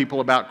tell people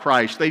about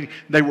Christ.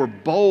 They were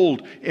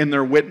bold in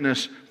their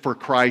witness for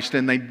Christ,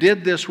 and they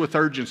did this with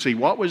urgency.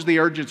 What was the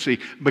urgency?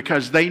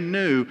 Because they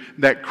knew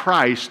that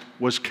Christ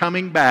was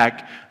coming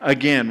back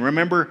again.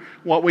 Remember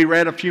what we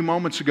read a few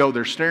moments ago?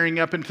 They're staring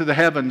up into the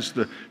heavens.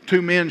 The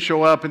two men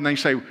show up and they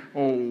say,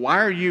 oh, why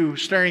are you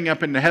staring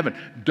up into heaven?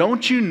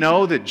 Don't you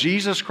know that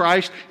Jesus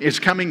Christ is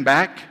coming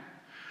back?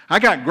 I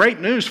got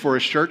great news for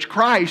us, church.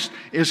 Christ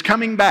is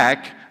coming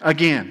back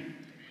again.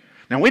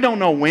 Now, we don't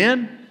know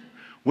when.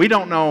 We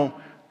don't know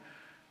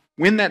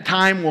when that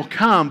time will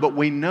come, but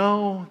we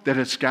know that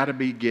it's got to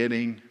be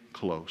getting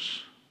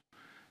close.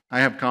 I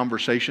have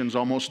conversations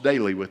almost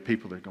daily with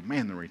people that go,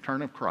 man, the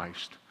return of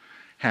Christ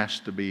has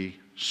to be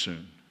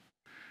soon.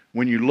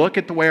 When you look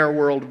at the way our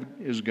world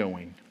is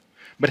going.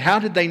 But how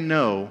did they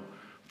know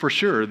for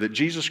sure that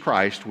Jesus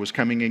Christ was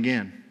coming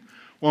again?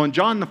 Well, in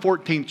John the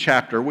 14th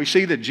chapter, we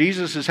see that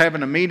Jesus is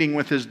having a meeting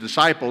with his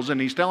disciples,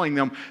 and he's telling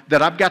them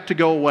that I've got to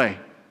go away.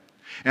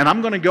 And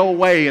I'm going to go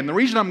away, and the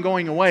reason I'm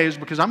going away is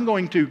because I'm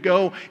going to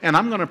go and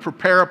I'm going to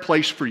prepare a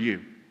place for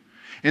you.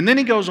 And then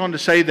he goes on to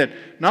say that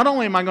not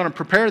only am I going to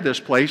prepare this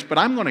place, but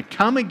I'm going to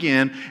come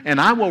again and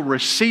I will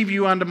receive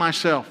you unto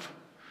myself.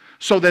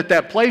 So that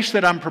that place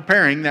that I'm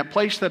preparing, that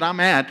place that I'm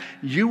at,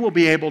 you will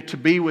be able to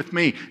be with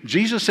me.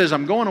 Jesus says,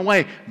 I'm going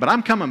away, but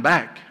I'm coming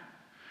back.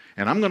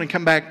 And I'm going to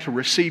come back to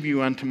receive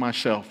you unto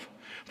myself.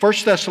 1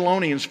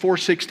 Thessalonians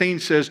 4:16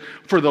 says,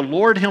 for the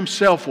Lord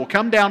himself will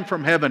come down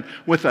from heaven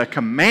with a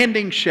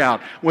commanding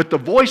shout, with the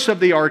voice of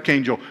the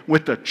archangel,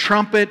 with the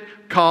trumpet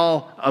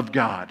call of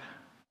God.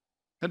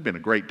 That'd been a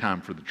great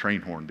time for the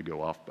train horn to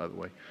go off, by the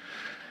way.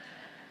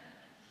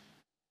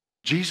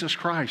 Jesus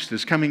Christ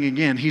is coming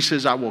again. He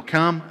says, I will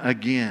come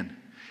again.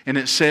 And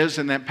it says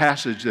in that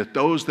passage that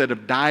those that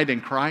have died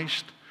in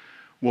Christ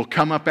will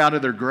come up out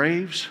of their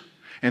graves.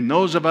 And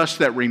those of us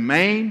that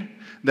remain,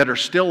 that are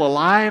still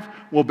alive,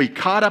 will be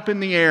caught up in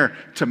the air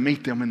to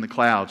meet them in the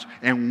clouds.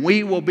 And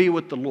we will be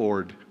with the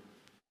Lord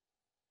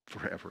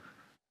forever.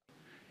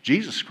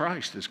 Jesus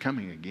Christ is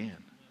coming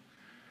again.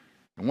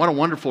 And what a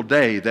wonderful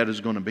day that is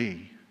going to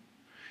be.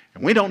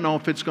 And we don't know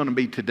if it's going to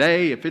be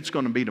today, if it's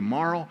going to be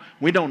tomorrow.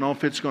 We don't know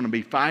if it's going to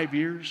be 5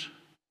 years.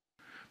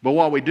 But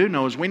what we do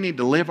know is we need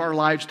to live our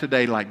lives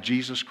today like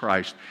Jesus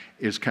Christ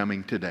is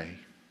coming today.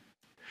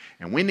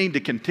 And we need to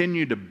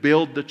continue to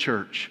build the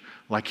church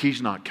like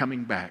he's not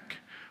coming back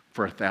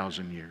for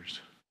 1,000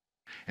 years.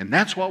 And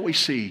that's what we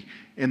see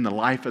in the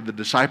life of the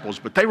disciples.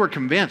 But they were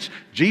convinced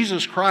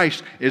Jesus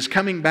Christ is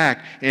coming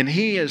back, and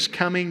he is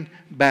coming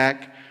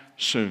back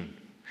soon.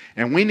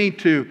 And we need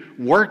to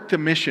work the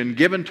mission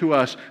given to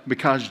us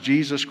because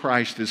Jesus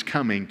Christ is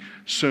coming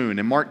soon.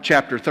 In Mark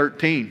chapter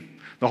 13,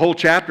 the whole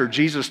chapter,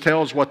 Jesus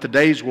tells what the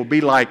days will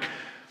be like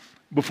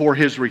before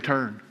his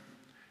return.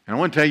 And I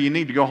want to tell you, you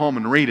need to go home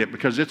and read it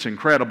because it's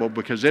incredible,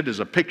 because it is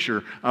a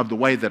picture of the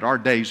way that our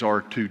days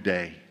are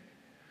today.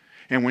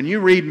 And when you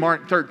read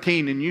Mark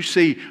 13 and you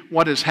see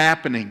what is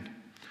happening,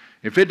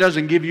 if it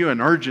doesn't give you an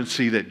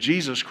urgency that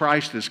Jesus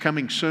Christ is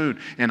coming soon,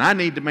 and I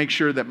need to make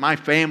sure that my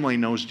family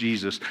knows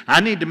Jesus,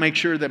 I need to make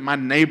sure that my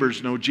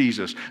neighbors know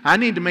Jesus, I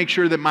need to make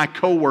sure that my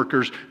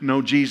coworkers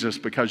know Jesus,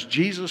 because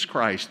Jesus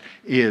Christ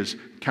is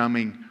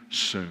coming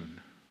soon.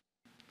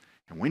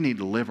 And we need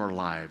to live our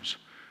lives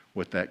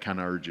with that kind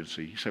of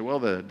urgency. You say, well,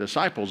 the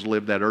disciples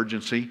lived that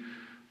urgency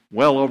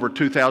well over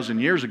 2,000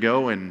 years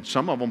ago, and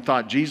some of them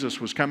thought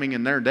Jesus was coming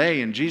in their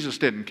day, and Jesus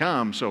didn't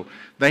come, so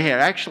they had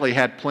actually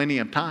had plenty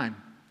of time.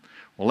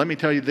 Well, let me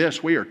tell you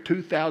this, we are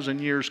 2,000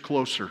 years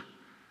closer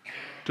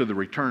to the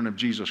return of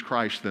Jesus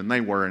Christ than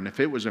they were, and if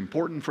it was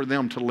important for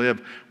them to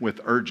live with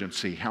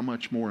urgency, how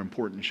much more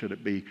important should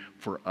it be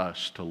for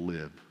us to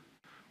live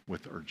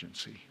with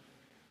urgency?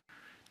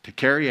 To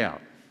carry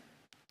out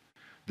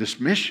this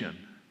mission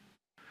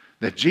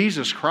that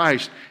Jesus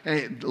Christ,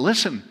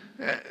 listen,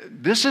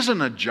 this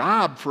isn't a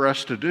job for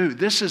us to do.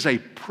 This is a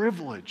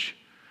privilege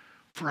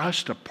for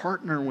us to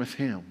partner with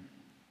him,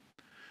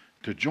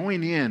 to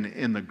join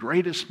in the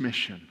greatest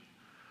mission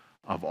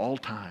of all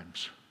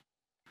times,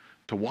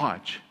 to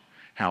watch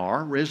how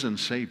our risen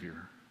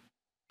Savior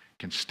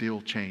can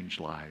still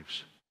change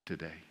lives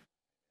today.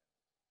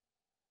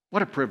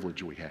 What a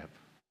privilege we have.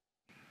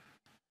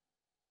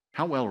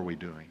 How well are we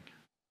doing?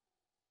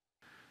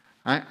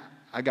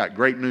 I got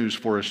great news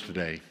for us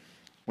today.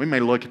 We may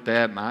look at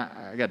that, and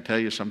I got to tell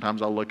you,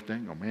 sometimes I'll look at that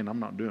and go, man, I'm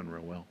not doing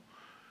real well.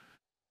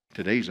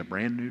 Today's a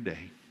brand new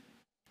day.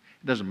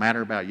 It doesn't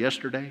matter about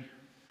yesterday.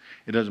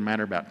 It doesn't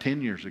matter about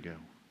 10 years ago.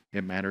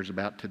 It matters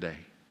about today.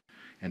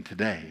 And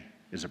today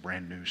is a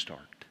brand new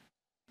start.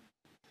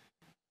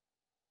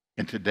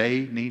 And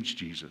today needs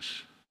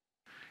Jesus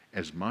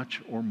as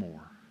much or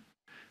more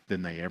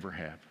than they ever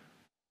have.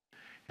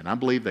 And I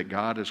believe that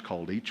God has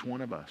called each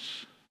one of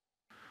us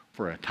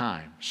for a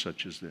time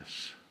such as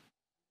this,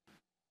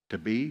 to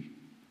be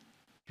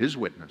his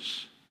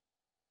witness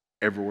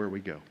everywhere we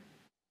go.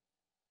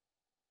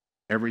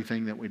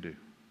 Everything that we do.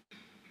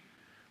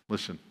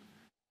 Listen,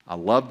 I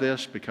love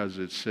this because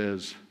it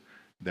says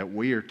that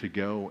we are to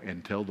go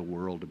and tell the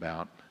world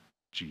about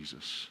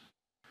Jesus.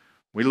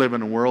 We live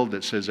in a world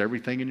that says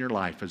everything in your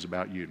life is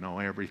about you. No,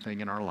 everything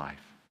in our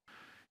life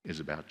is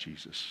about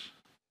Jesus.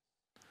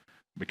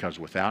 Because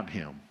without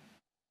him,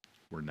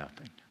 we're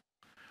nothing.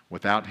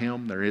 Without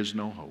him, there is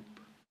no hope.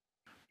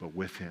 But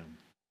with him,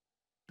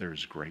 there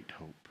is great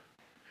hope.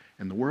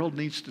 And the world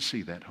needs to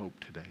see that hope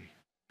today.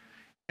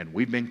 And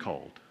we've been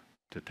called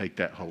to take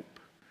that hope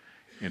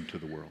into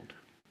the world.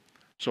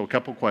 So a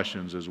couple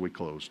questions as we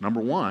close. Number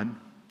one,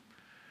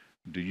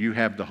 do you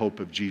have the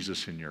hope of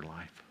Jesus in your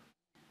life?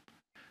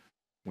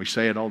 We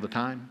say it all the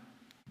time.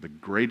 The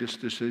greatest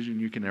decision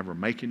you can ever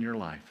make in your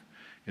life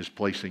is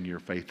placing your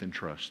faith and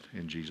trust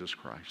in Jesus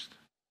Christ.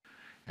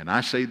 And I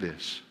say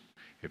this,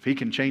 if he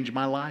can change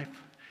my life,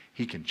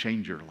 he can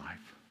change your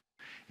life.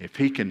 If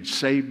he can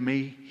save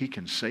me, he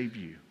can save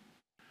you.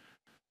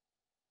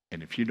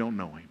 And if you don't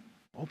know him,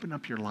 open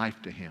up your life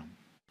to him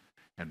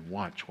and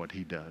watch what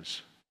he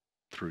does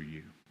through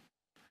you.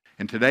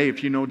 And today,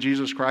 if you know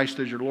Jesus Christ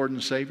as your Lord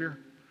and Savior,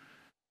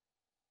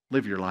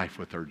 live your life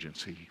with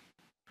urgency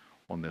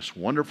on this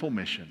wonderful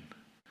mission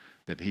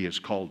that He has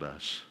called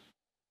us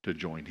to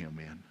join Him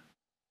in.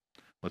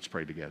 Let's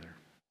pray together.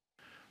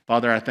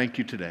 Father, I thank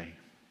you today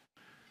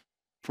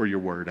for your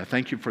word. I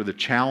thank you for the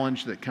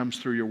challenge that comes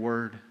through your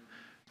word.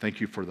 Thank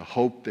you for the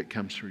hope that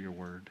comes through your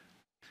word.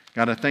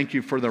 God, I thank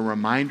you for the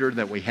reminder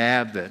that we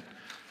have that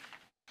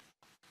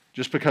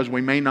just because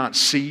we may not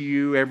see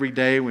you every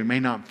day, we may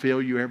not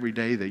feel you every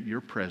day, that your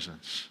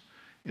presence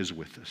is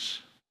with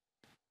us,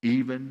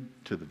 even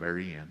to the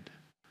very end.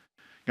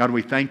 God,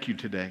 we thank you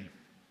today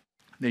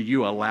that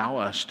you allow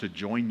us to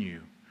join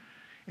you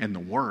in the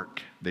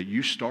work that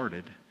you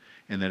started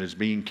and that is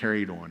being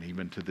carried on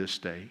even to this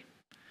day.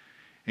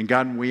 And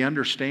God, we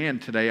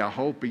understand today, I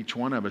hope each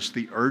one of us,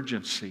 the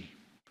urgency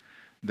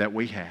that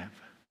we have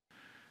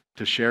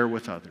to share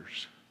with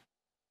others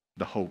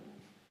the hope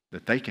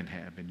that they can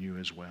have in you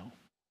as well.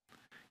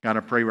 God,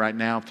 I pray right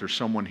now if there's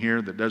someone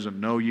here that doesn't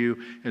know you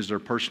as their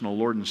personal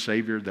Lord and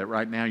Savior, that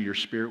right now your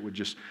Spirit would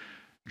just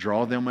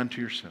draw them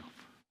unto yourself.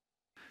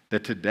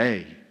 That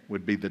today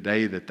would be the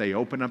day that they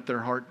open up their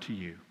heart to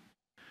you,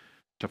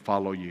 to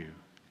follow you,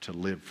 to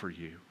live for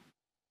you.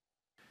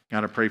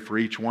 God, I pray for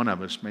each one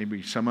of us.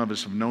 Maybe some of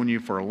us have known you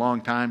for a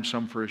long time,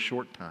 some for a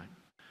short time.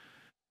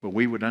 But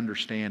we would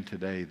understand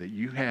today that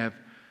you have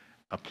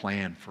a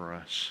plan for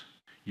us.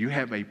 You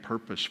have a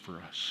purpose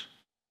for us.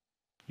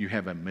 You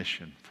have a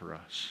mission for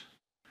us.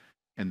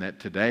 And that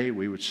today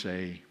we would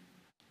say,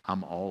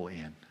 I'm all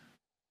in.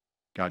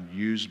 God,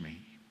 use me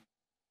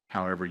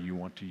however you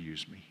want to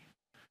use me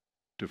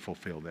to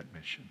fulfill that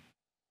mission.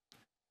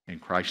 In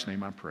Christ's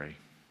name I pray.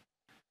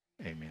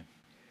 Amen.